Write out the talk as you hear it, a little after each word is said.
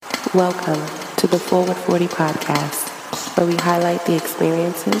Welcome to the Forward 40 podcast, where we highlight the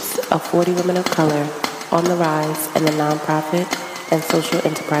experiences of 40 women of color on the rise in the nonprofit and social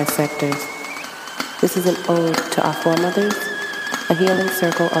enterprise sectors. This is an ode to our foremothers, a healing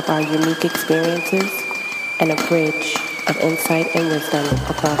circle of our unique experiences, and a bridge of insight and wisdom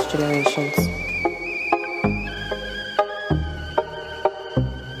across generations.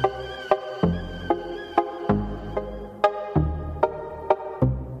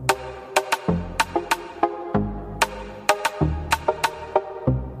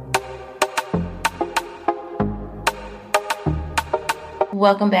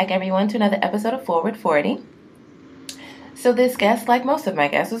 Welcome back, everyone, to another episode of Forward 40. So this guest, like most of my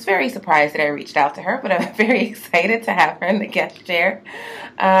guests, was very surprised that I reached out to her, but I'm very excited to have her in the guest chair.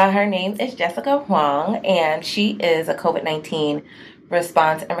 Her name is Jessica Huang, and she is a COVID-19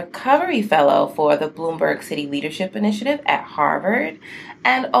 Response and Recovery Fellow for the Bloomberg City Leadership Initiative at Harvard,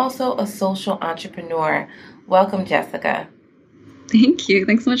 and also a social entrepreneur. Welcome, Jessica. Thank you.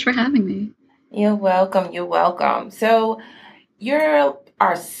 Thanks so much for having me. You're welcome. You're welcome. So you're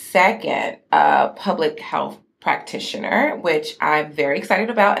our second public health practitioner, which I'm very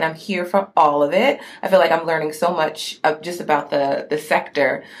excited about, and I'm here for all of it. I feel like I'm learning so much just about the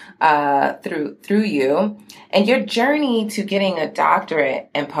sector through you. And your journey to getting a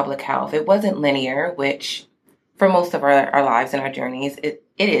doctorate in public health, it wasn't linear, which for most of our lives and our journeys, it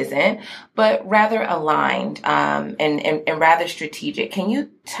isn't, but rather aligned and rather strategic. Can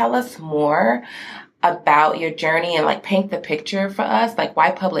you tell us more about your journey and paint the picture for us?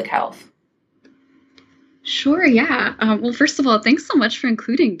 Why public health? Sure, yeah. Well, first of all, thanks so much for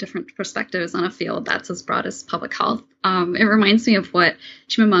including different perspectives on a field that's as broad as public health. It reminds me of what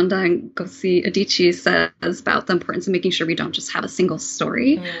Chimamanda Ngozi Adichie says about the importance of making sure we don't just have a single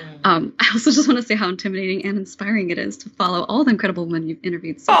story. I also just want to say how intimidating and inspiring it is to follow all the incredible women you've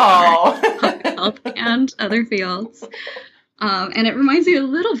interviewed so far, public health and other fields. And it reminds me a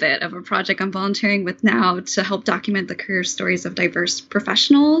little bit of a project I'm volunteering with now to help document the career stories of diverse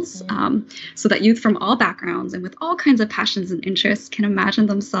professionals so that youth from all backgrounds and with all kinds of passions and interests can imagine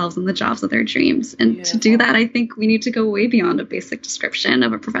themselves in the jobs of their dreams. And to do that, I think we need to go way beyond a basic description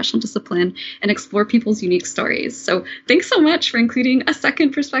of a professional discipline and explore people's unique stories. So thanks so much for including a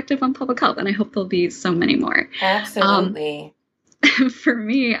second perspective on public health, and I hope there'll be so many more. Absolutely. For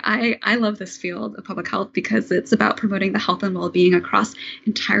me, I love this field of public health because it's about promoting the health and well-being across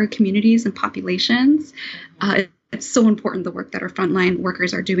entire communities and populations. It's so important, the work that our frontline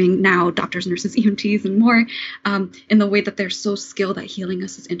workers are doing now, doctors, nurses, EMTs, and more, in the way that they're so skilled at healing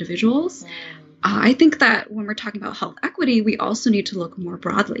us as individuals. I think that when we're talking about health equity, we also need to look more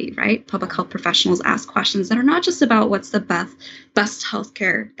broadly, right? Public health professionals ask questions that are not just about what's the best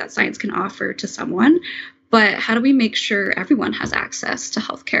healthcare that science can offer to someone, but how do we make sure everyone has access to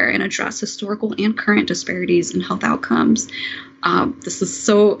healthcare and address historical and current disparities in health outcomes? This is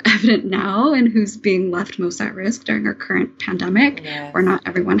so evident now in who's being left most at risk during our current pandemic, where not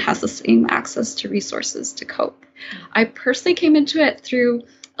everyone has the same access to resources to cope. I personally came into it through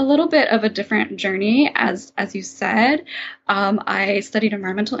a little bit of a different journey, as you said. I studied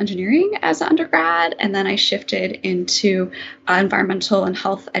environmental engineering as an undergrad, and then I shifted into environmental and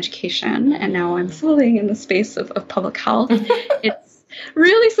health education, and now I'm fully in the space of public health. It's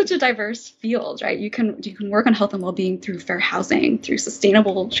really such a diverse field, right? You can work on health and well-being through fair housing, through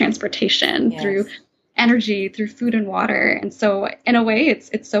sustainable transportation, through energy, through food and water. And so in a way,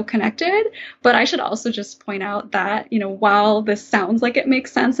 it's so connected. But I should also just point out that, while this sounds like it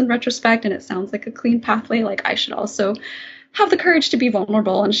makes sense in retrospect and it sounds like a clean pathway, I should also have the courage to be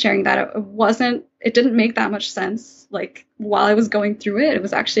vulnerable and sharing that it didn't make that much sense. While I was going through it, it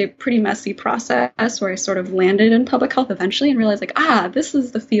was actually a pretty messy process where I sort of landed in public health eventually and realized this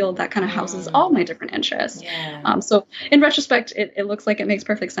is the field that kind of houses all my different interests. So in retrospect, it looks like it makes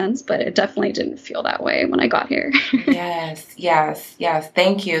perfect sense, but it definitely didn't feel that way when I got here. Yes.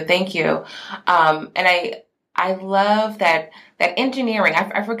 Thank you. And I love that engineering.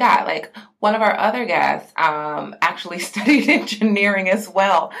 I forgot, one of our other guests actually studied engineering as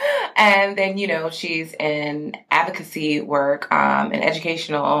well. And then, she's in advocacy work, and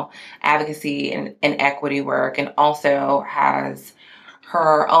educational advocacy and equity work, and also has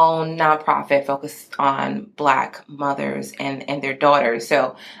her own nonprofit focused on Black mothers and their daughters.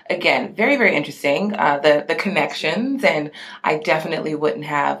 So again, very, very interesting, the connections. And I definitely wouldn't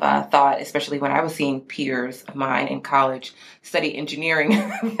have thought, especially when I was seeing peers of mine in college study engineering,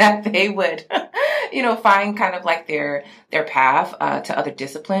 that they would, find kind of their path to other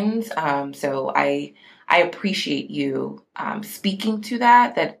disciplines. So I appreciate you speaking to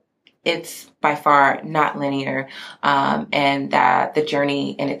that it's by far not linear, and that the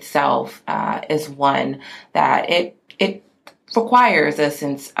journey in itself is one that it requires a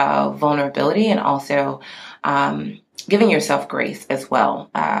sense of vulnerability and also giving yourself grace as well,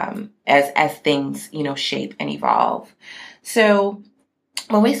 as things, shape and evolve. So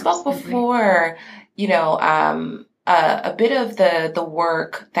when we spoke before, a bit of the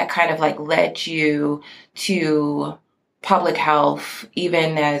work that kind of like led you to public health,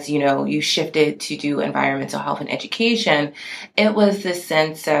 even as, you shifted to do environmental health and education, it was this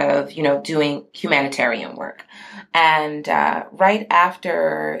sense of, doing humanitarian work. And right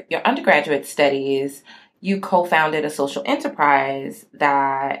after your undergraduate studies, you co-founded a social enterprise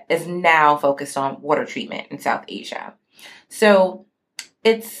that is now focused on water treatment in South Asia. So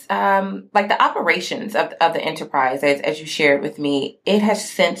it's like the operations of the enterprise, as you shared with me, it has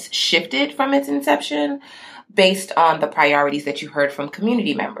since shifted from its inception based on the priorities that you heard from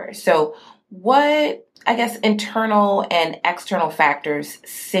community members. So what, I guess, internal and external factors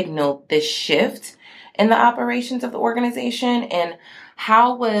signaled this shift in the operations of the organization, and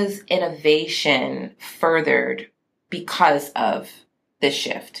how was innovation furthered because of this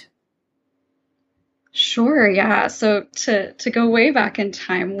shift? Sure, yeah. So to go way back in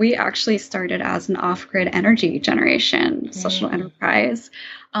time, we actually started as an off-grid energy generation social enterprise.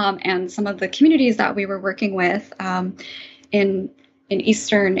 And some of the communities that we were working with in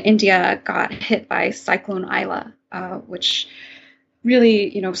eastern India got hit by Cyclone Isla, which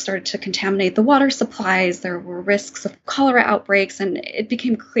really, started to contaminate the water supplies. There were risks of cholera outbreaks, and it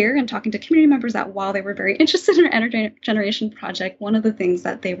became clear in talking to community members that while they were very interested in our energy generation project, one of the things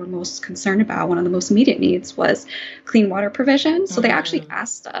that they were most concerned about, one of the most immediate needs, was clean water provision. So they actually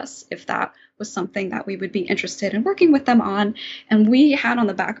asked us if that was something that we would be interested in working with them on, and we had on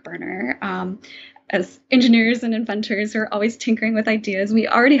the back burner. As engineers and inventors who are always tinkering with ideas, we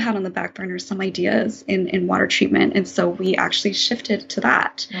already had on the back burner some ideas in water treatment. And so we actually shifted to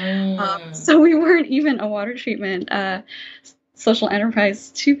that. So we weren't even a water treatment social enterprise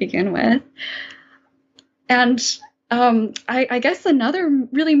to begin with. And I guess another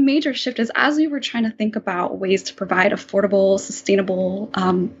really major shift is as we were trying to think about ways to provide affordable, sustainable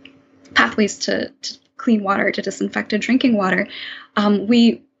pathways to clean water, to disinfected drinking water,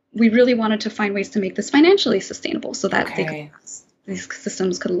 we really wanted to find ways to make this financially sustainable so that these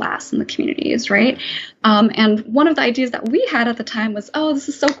systems could last in the communities, right? And one of the ideas that we had at the time was, this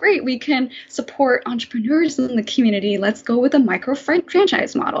is so great. We can support entrepreneurs in the community. Let's go with a micro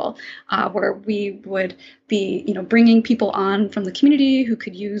franchise model where we would be, bringing people on from the community who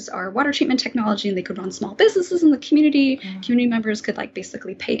could use our water treatment technology, and they could run small businesses in the community. Community members could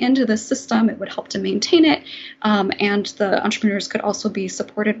basically pay into the system. It would help to maintain it. And the entrepreneurs could also be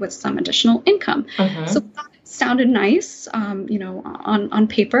supported with some additional income. So that sounded nice, on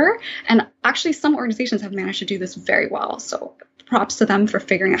paper. And actually some organizations have managed to do this very well. So props to them for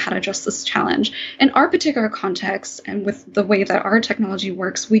figuring out how to address this challenge. In our particular context, and with the way that our technology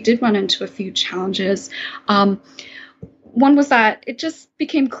works, we did run into a few challenges. One was that it just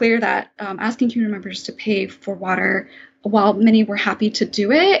became clear that asking community members to pay for water, while many were happy to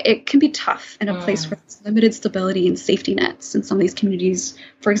do it, it can be tough in a place where there's limited stability and safety nets. In some of these communities,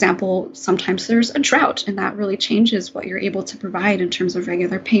 for example, sometimes there's a drought, and that really changes what you're able to provide in terms of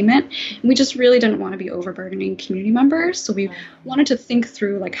regular payment. And we just really didn't want to be overburdening community members. So we wanted to think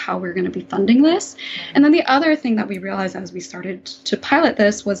through how we're going to be funding this. And then the other thing that we realized as we started to pilot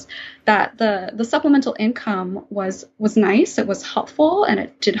this was that the supplemental income was nice, it was helpful, and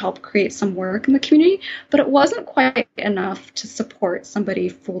it did help create some work in the community, but it wasn't quite enough to support somebody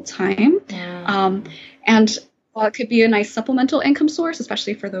full time. And while it could be a nice supplemental income source,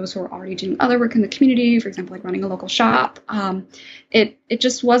 especially for those who are already doing other work in the community, for example, like running a local shop, it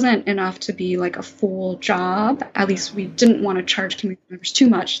just wasn't enough to be a full job. At least we didn't want to charge community members too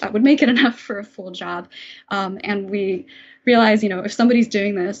much. That would make it enough for a full job. And we realize, if somebody's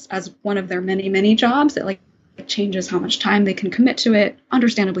doing this as one of their many, many jobs, it changes how much time they can commit to it,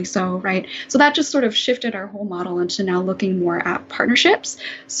 understandably so, right? So that just sort of shifted our whole model into now looking more at partnerships.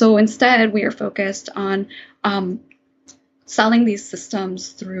 So instead, we are focused on selling these systems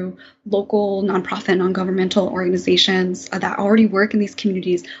through local nonprofit, non-governmental organizations that already work in these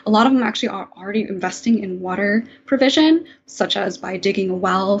communities. A lot of them actually are already investing in water provision, such as by digging a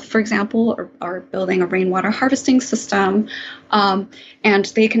well, for example, or building a rainwater harvesting system. And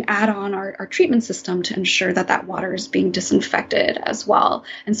they can add on our treatment system to ensure that water is being disinfected as well.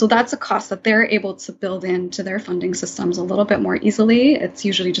 And so that's a cost that they're able to build into their funding systems a little bit more easily. It's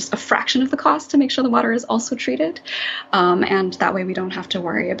usually just a fraction of the cost to make sure the water is also treated. And that way we don't have to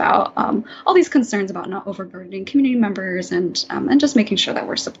worry about all these concerns about not overburdening community members and just making sure that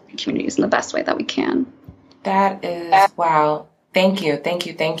we're supporting communities in the best way that we can. That is, wow. Thank you. Thank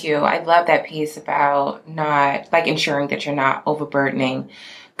you. Thank you. I love that piece about not like ensuring that you're not overburdening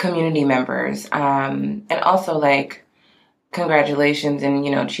community members. And also like congratulations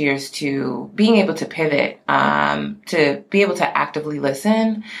and, cheers to being able to pivot, to be able to actively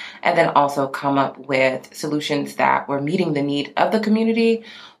listen and then also come up with solutions that were meeting the need of the community,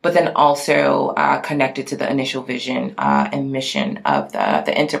 but then also connected to the initial vision and mission of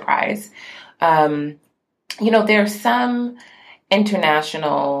the enterprise. There's some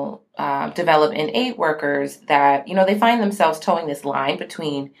international development aid workers that, they find themselves towing this line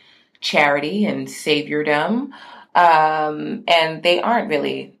between charity and saviordom. And they aren't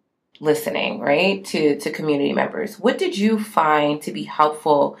really listening, right, to community members. What did you find to be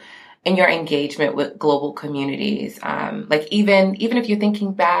helpful in your engagement with global communities? Like even if you're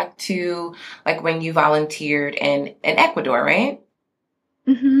thinking back to like when you volunteered in Ecuador, right?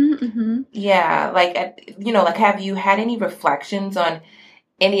 Mm-hmm, mm-hmm. Yeah, like, have you had any reflections on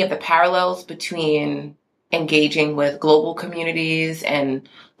any of the parallels between engaging with global communities and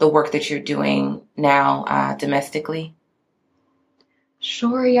the work that you're doing now domestically?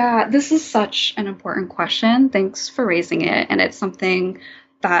 Sure, yeah. This is such an important question. Thanks for raising it. And it's something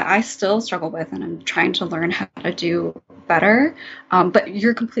that I still struggle with and I'm trying to learn how to do better. But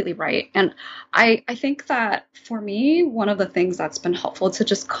you're completely right. And I think that for me, one of the things that's been helpful to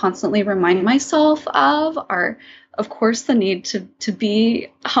just constantly remind myself of are, of course, the need to be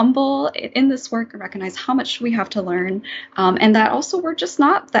humble in this work and recognize how much we have to learn. And that also we're just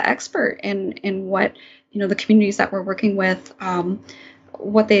not the expert in what, the communities that we're working with,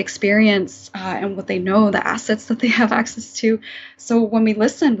 what they experience and what they know, the assets that they have access to. So when we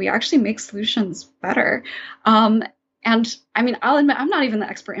listen, we actually make solutions better. And I mean, I'll admit, I'm not even the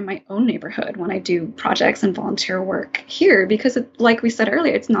expert in my own neighborhood when I do projects and volunteer work here, because like we said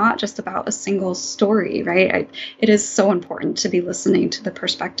earlier, it's not just about a single story, right? It is so important to be listening to the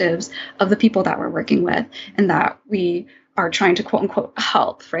perspectives of the people that we're working with and that we are trying to quote unquote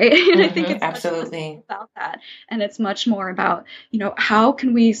help, right? And I think it's absolutely about that. And it's much more about, how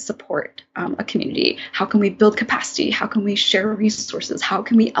can we support a community? How can we build capacity? How can we share resources? How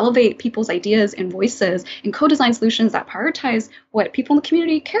can we elevate people's ideas and voices and co-design solutions that prioritize what people in the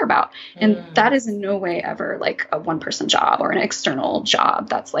community care about? And that is in no way ever like a one-person job or an external job.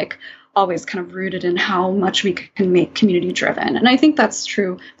 That's like always kind of rooted in how much we can make community driven. And I think that's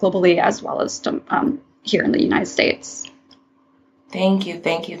true globally as well as here in the United States. Thank you,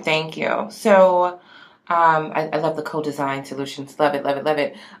 thank you, thank you. So, I love the co-design solutions. Love it, love it, love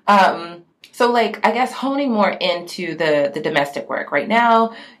it. So like, I guess honing more into the domestic work right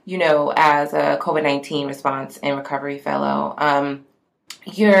now, as a COVID-19 response and recovery fellow,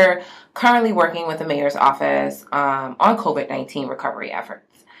 you're currently working with the mayor's office, on COVID-19 recovery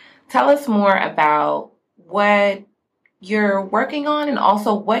efforts. Tell us more about what you're working on and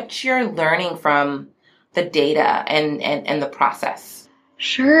also what you're learning from the data and the process.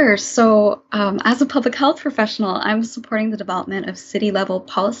 Sure. So as a public health professional, I'm supporting the development of city-level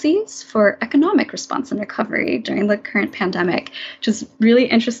policies for economic response and recovery during the current pandemic, which is really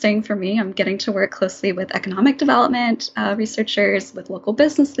interesting for me. I'm getting to work closely with economic development researchers, with local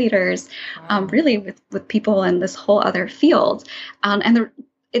business leaders, really with people in this whole other field.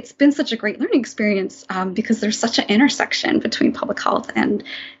 It's been such a great learning experience because there's such an intersection between public health and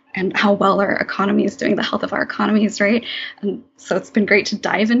how well our economy is doing, the health of our economies, right? And so it's been great to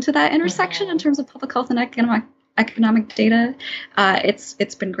dive into that intersection in terms of public health and economic data.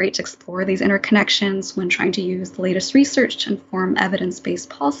 It's been great to explore these interconnections when trying to use the latest research to inform evidence-based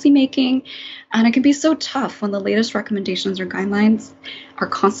policymaking. And it can be so tough when the latest recommendations or guidelines are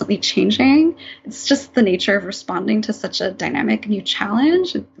constantly changing. It's just the nature of responding to such a dynamic new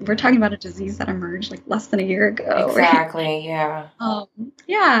challenge. We're talking about a disease that emerged like less than a year ago. Exactly, right? yeah.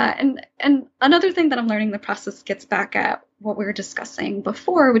 Yeah, and another thing that I'm learning in the process gets back at what we were discussing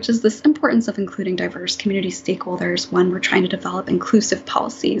before, which is this importance of including diverse community stakeholders when we're trying to develop inclusive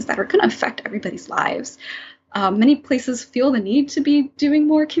policies that are going to affect everybody's lives. Many places feel the need to be doing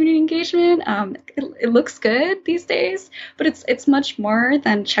more community engagement. It looks good these days, but it's much more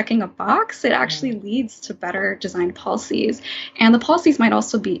than checking a box. It actually leads to better designed policies. And the policies might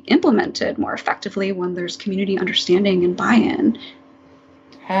also be implemented more effectively when there's community understanding and buy-in.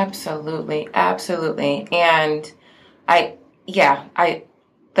 Absolutely, absolutely. And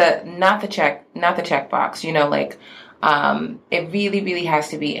not the check box, it really, really has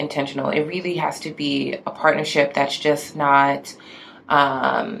to be intentional. It really has to be a partnership that's just not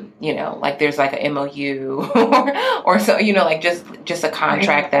Like there's like a MOU or so, like just a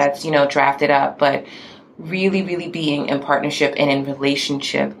contract that's, drafted up, but really, really being in partnership and in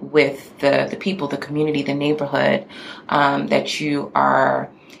relationship with the people, the community, the neighborhood that you are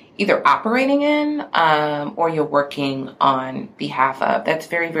either operating in or you're working on behalf of. That's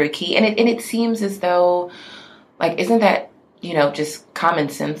very, very key. And it seems as though, like, isn't that, just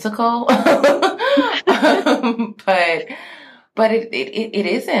commonsensical? But it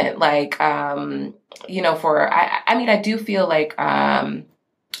isn't like, I do feel like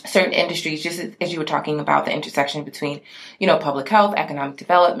certain industries, just as you were talking about the intersection between, public health, economic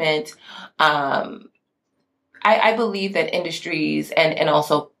development. I believe that industries and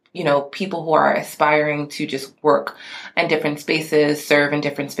also, people who are aspiring to just work in different spaces, serve in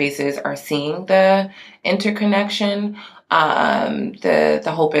different spaces are seeing the interconnection.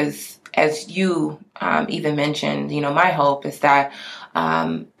 The hope is, as you even mentioned, my hope is that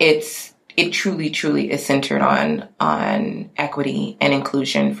it truly, truly is centered on equity and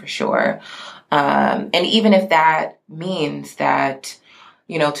inclusion for sure. And even if that means that,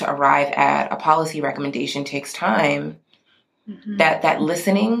 to arrive at a policy recommendation takes time, that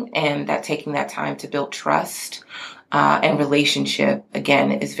listening and that taking that time to build trust and relationship,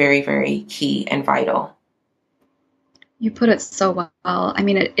 again, is very, very key and vital. You put it so well. I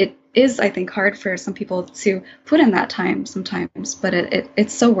mean, it is, I think, hard for some people to put in that time sometimes, but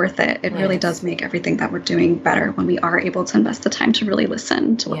it's so worth it. It really does make everything that we're doing better when we are able to invest the time to really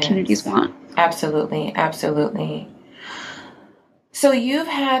listen to what communities want. Absolutely. Absolutely. So you've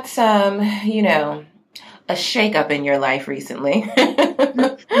had some, a shakeup in your life recently.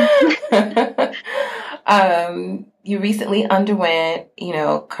 You recently underwent,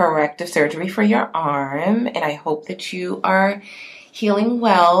 corrective surgery for your arm, and I hope that you are healing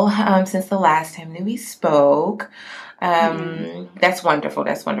well since the last time that we spoke. That's wonderful.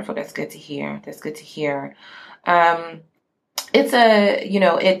 That's wonderful. That's good to hear.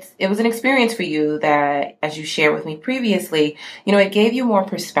 It was an experience for you that, as you shared with me previously, it gave you more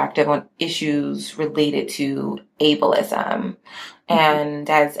perspective on issues related to ableism. And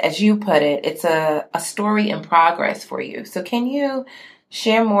as you put it, it's a story in progress for you. So can you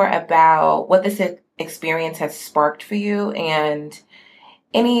share more about what this experience has sparked for you and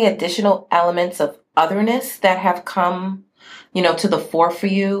any additional elements of otherness that have come, to the fore for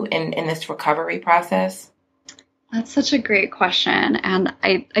you in this recovery process? That's such a great question. And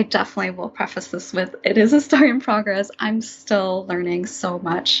I definitely will preface this with, it is a story in progress. I'm still learning so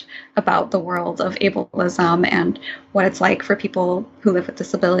much about the world of ableism and what it's like for people who live with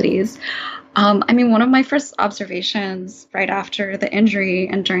disabilities. One of my first observations right after the injury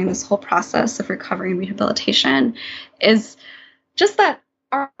and during this whole process of recovery and rehabilitation is just that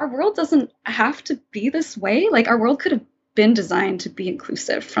our world doesn't have to be this way. Like, our world could have been designed to be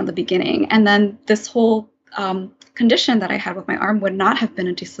inclusive from the beginning. And then this whole condition that I had with my arm would not have been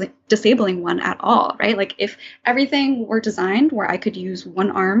a disabling one at all, right? Like, if everything were designed where I could use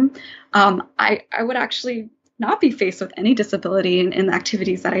one arm, I would actually not be faced with any disability in the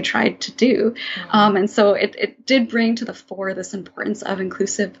activities that I tried to do. And so it did bring to the fore this importance of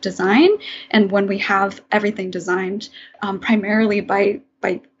inclusive design. And when we have everything designed primarily by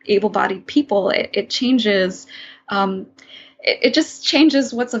able-bodied people, it changes. It just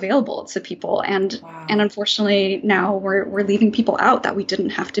changes what's available to people. And unfortunately now we're leaving people out that we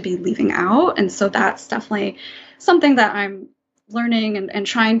didn't have to be leaving out. And so that's definitely something that I'm learning and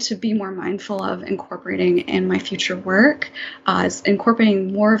trying to be more mindful of incorporating in my future work, is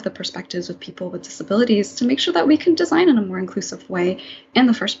incorporating more of the perspectives of people with disabilities to make sure that we can design in a more inclusive way in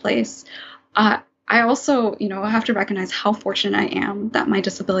the first place. I also, have to recognize how fortunate I am that my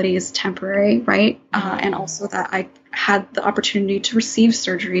disability is temporary, right? And also that I had the opportunity to receive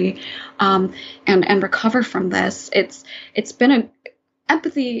surgery and recover from this. It's been an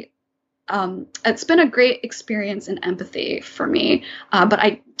empathy. It's been a great experience in empathy for me, but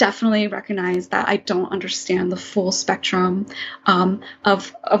I definitely recognize that I don't understand the full spectrum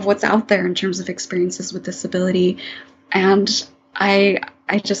of what's out there in terms of experiences with disability, and I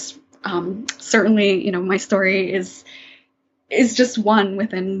just. Certainly, my story is just one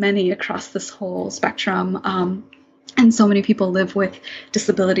within many across this whole spectrum. And so many people live with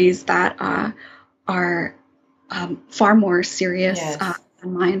disabilities that are far more serious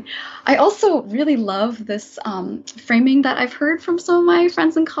than mine. I also really love this framing that I've heard from some of my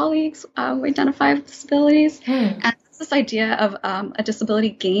friends and colleagues who identify with disabilities. And it's this idea of a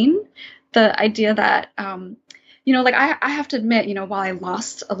disability gain, the idea that I have to admit, while I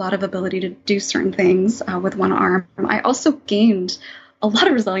lost a lot of ability to do certain things with one arm, I also gained a lot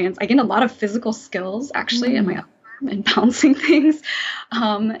of resilience. I gained a lot of physical skills, actually, in my arm. and balancing things,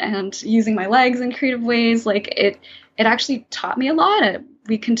 and using my legs in creative ways. Like it actually taught me a lot.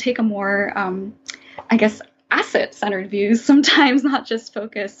 We can take a more, I guess, asset-centered view sometimes, not just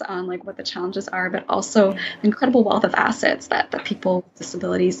focus on like what the challenges are, but also the incredible wealth of assets that people with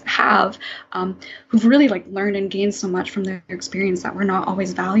disabilities have, who've really like learned and gained so much from their experience that we're not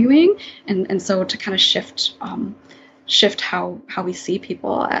always valuing. And so to kind of shift how we see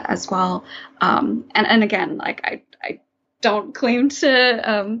people as well. And again, like I don't claim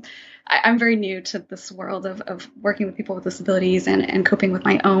to, I'm very new to this world of working with people with disabilities and coping with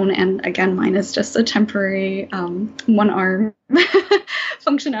my own. And again, mine is just a temporary one arm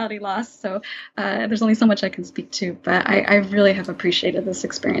functionality loss. So there's only so much I can speak to, but I really have appreciated this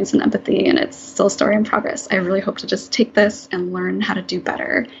experience and empathy, and it's still a story in progress. I really hope to just take this and learn how to do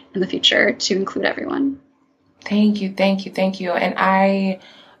better in the future to include everyone. Thank you. And I,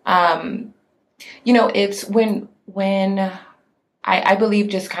 it's when I believe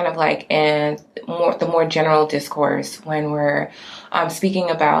just kind of like in the more general discourse when we're speaking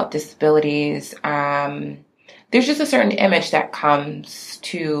about disabilities, there's just a certain image that comes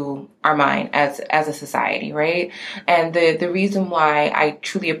to our mind as a society, right? And the reason why I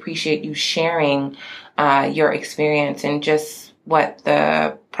truly appreciate you sharing your experience and just what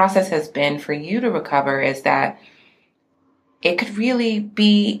the process has been for you to recover is that it could really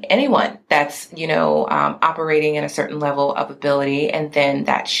be anyone that's, operating in a certain level of ability, and then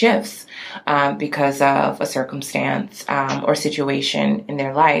that shifts because of a circumstance or situation in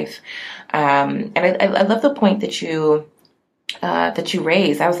their life. And I love the point that you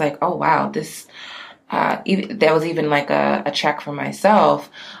raised. I was like, oh wow, this that was even like a check for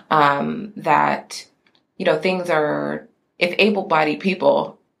myself, that things are, if able-bodied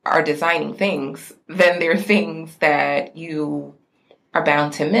people are designing things, then there are things that you are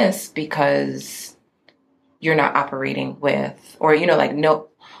bound to miss because you're not operating with, or,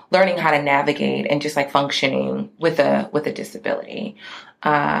 learning how to navigate and just like functioning with a disability.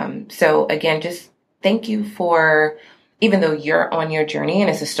 So again, just thank you for, even though you're on your journey and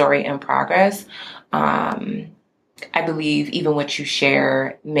it's a story in progress, I believe even what you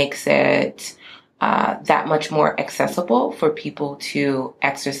share makes it that much more accessible for people to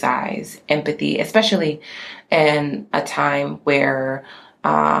exercise empathy, especially in a time where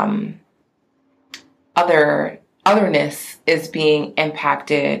otherness is being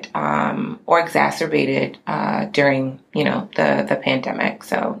impacted or exacerbated during, the pandemic.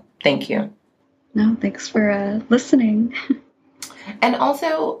 So thank you. No, thanks for listening. And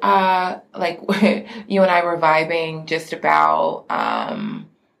also, like you and I were vibing just about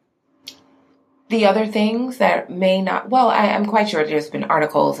the other things that may not, I'm quite sure there's been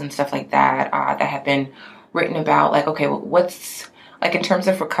articles and stuff like that that have been written about, like, okay, well, what's, like, in terms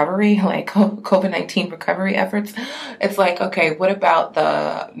of recovery, like COVID-19 recovery efforts, it's like, okay, what about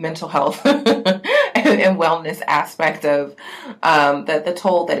the mental health and wellness aspect of the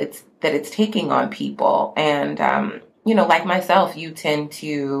toll that it's taking on people? And, like myself, you tend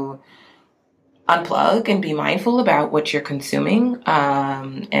to unplug and be mindful about what you're consuming,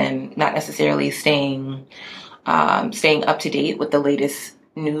 and not necessarily staying up to date with the latest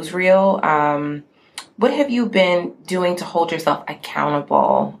newsreel. What have you been doing to hold yourself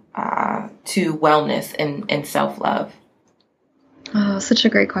accountable to wellness and self-love? Oh, such a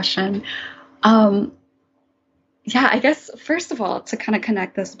great question. Yeah, I guess, first of all, to kind of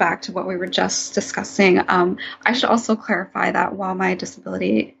connect this back to what we were just discussing, I should also clarify that while my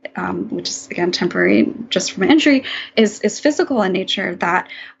disability, which is, again, temporary, just from an injury, is physical in nature, that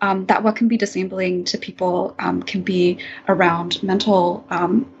what can be disabling to people can be around mental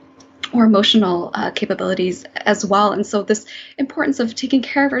or emotional capabilities as well. And so this importance of taking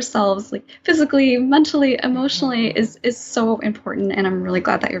care of ourselves, like physically, mentally, emotionally, is so important. And I'm really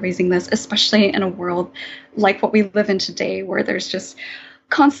glad that you're raising this, especially in a world like what we live in today, where there's just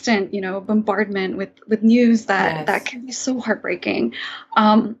constant, bombardment with news that can be so heartbreaking.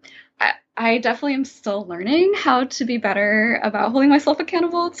 I definitely am still learning how to be better about holding myself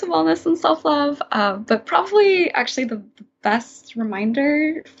accountable to wellness and self-love. But probably actually the best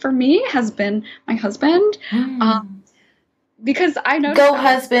reminder for me has been my husband. Because I know. Go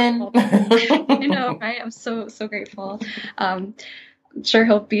husband. I know, right? I'm so grateful. I'm sure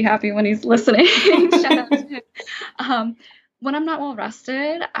he'll be happy when he's listening. Shout out to him. When I'm not well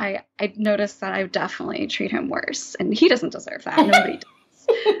rested, I notice that I definitely treat him worse, and he doesn't deserve that. Nobody does.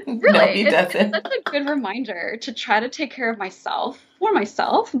 Really, no, he doesn't. It's such a good reminder to try to take care of myself, for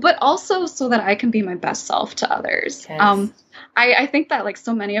myself, but also so that I can be my best self to others. Yes. I think that, like,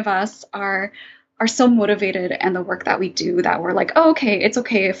 so many of us are are so motivated in the work that we do that we're like, oh, okay, it's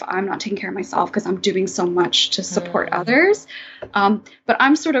okay if I'm not taking care of myself because I'm doing so much to support others. But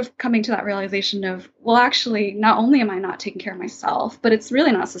I'm sort of coming to that realization of, well, actually, not only am I not taking care of myself, but it's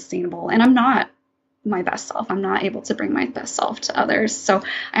really not sustainable. And I'm not my best self. I'm not able to bring my best self to others. So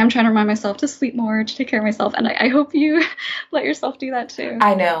I am trying to remind myself to sleep more, to take care of myself. And I hope you let yourself do that too.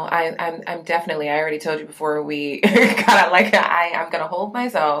 I know. I'm definitely, I already told you before we got out, like I'm going to hold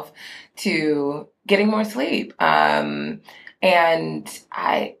myself to getting more sleep. And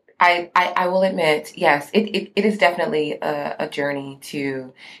I will admit, yes, it is definitely a journey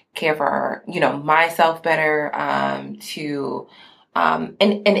to care for, myself better, and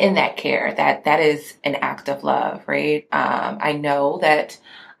in that care, that is an act of love, right? I know that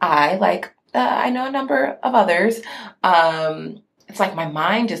I know a number of others, it's like my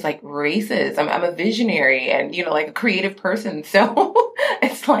mind just like races. I'm a visionary and, like a creative person. So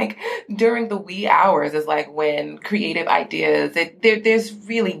it's like during the wee hours is like when creative ideas, there's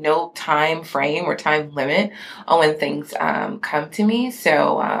really no time frame or time limit on when things, come to me.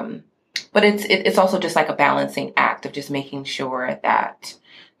 So, but it's also just like a balancing act of just making sure that,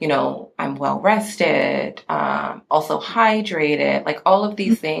 I'm well rested, also hydrated, like all of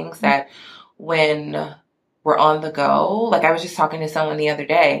these things that when we're on the go, like I was just talking to someone the other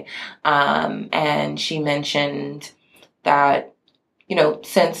day, and she mentioned that,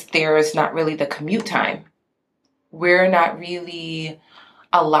 since there's not really the commute time, we're not really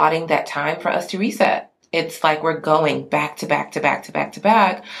allotting that time for us to reset. It's like we're going back to back to back to back to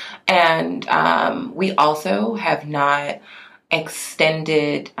back. And we also have not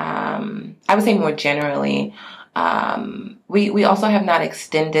extended, I would say more generally, we also have not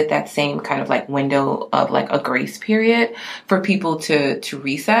extended that same kind of like window of like a grace period for people to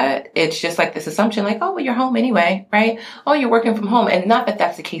reset. It's just like this assumption like, oh, well, you're home anyway, right? Oh, you're working from home. And not that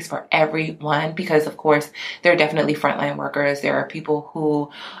that's the case for everyone, because of course there are definitely frontline workers. There are people who,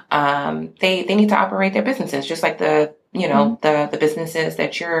 they need to operate their businesses, just like the businesses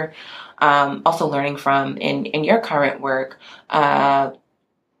that you're, also learning from in your current work. But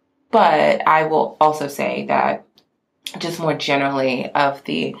I will also say that just more generally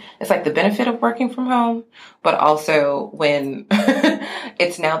it's like the benefit of working from home, but also when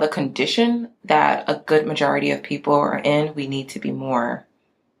it's now the condition that a good majority of people are in, we need to be more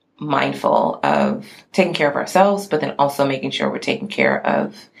mindful of taking care of ourselves, but then also making sure we're taking care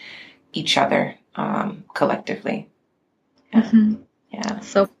of each other, collectively. Yeah. Mm-hmm. Yeah.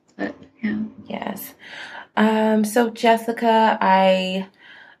 So, yeah. Yes. So Jessica,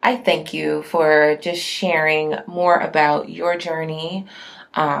 I thank you for just sharing more about your journey.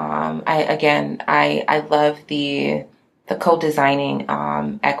 I love the co-designing,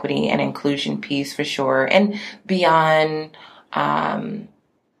 equity and inclusion piece for sure. And beyond,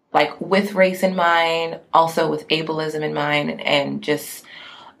 like with race in mind, also with ableism in mind, and just,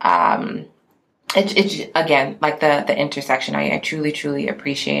 it's again, like the intersection. I truly, truly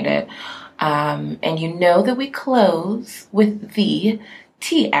appreciate it. And that we close with the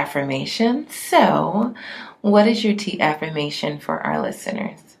T affirmation. So, what is your T affirmation for our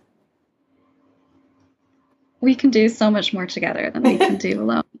listeners? We can do so much more together than we can do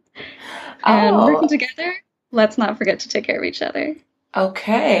alone. And working together, let's not forget to take care of each other.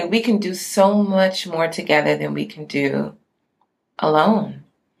 Okay, we can do so much more together than we can do alone.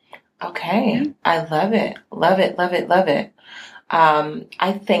 Okay, yeah. I love it. Love it, love it, love it.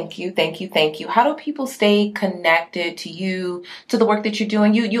 I thank you. How do people stay connected to you, to the work that you're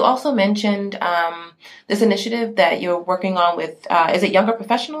doing? You also mentioned, this initiative that you're working on with, is it younger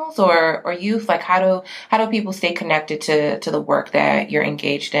professionals or youth? Like how do people stay connected to the work that you're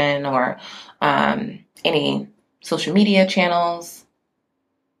engaged in, or, any social media channels?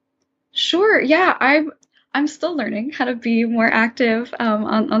 Sure. Yeah. I'm still learning how to be more active,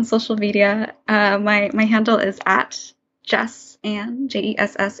 on social media. My handle is at Jessann,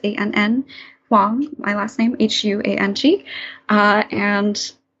 Jessann Huang, my last name, Huang.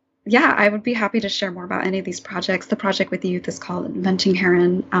 And yeah, I would be happy to share more about any of these projects. The project with the youth is called Inventing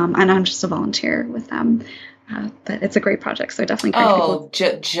Heron, and I'm just a volunteer with them. But it's a great project, so I definitely encourage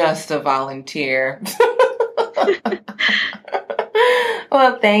people. Just a volunteer.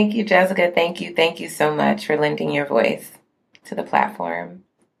 Well, thank you, Jessica. Thank you so much for lending your voice to the platform.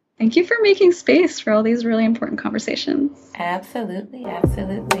 Thank you for making space for all these really important conversations. Absolutely.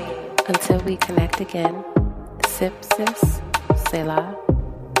 Until we connect again, sip, sis, selah,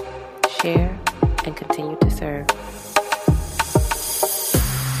 share, and continue to serve.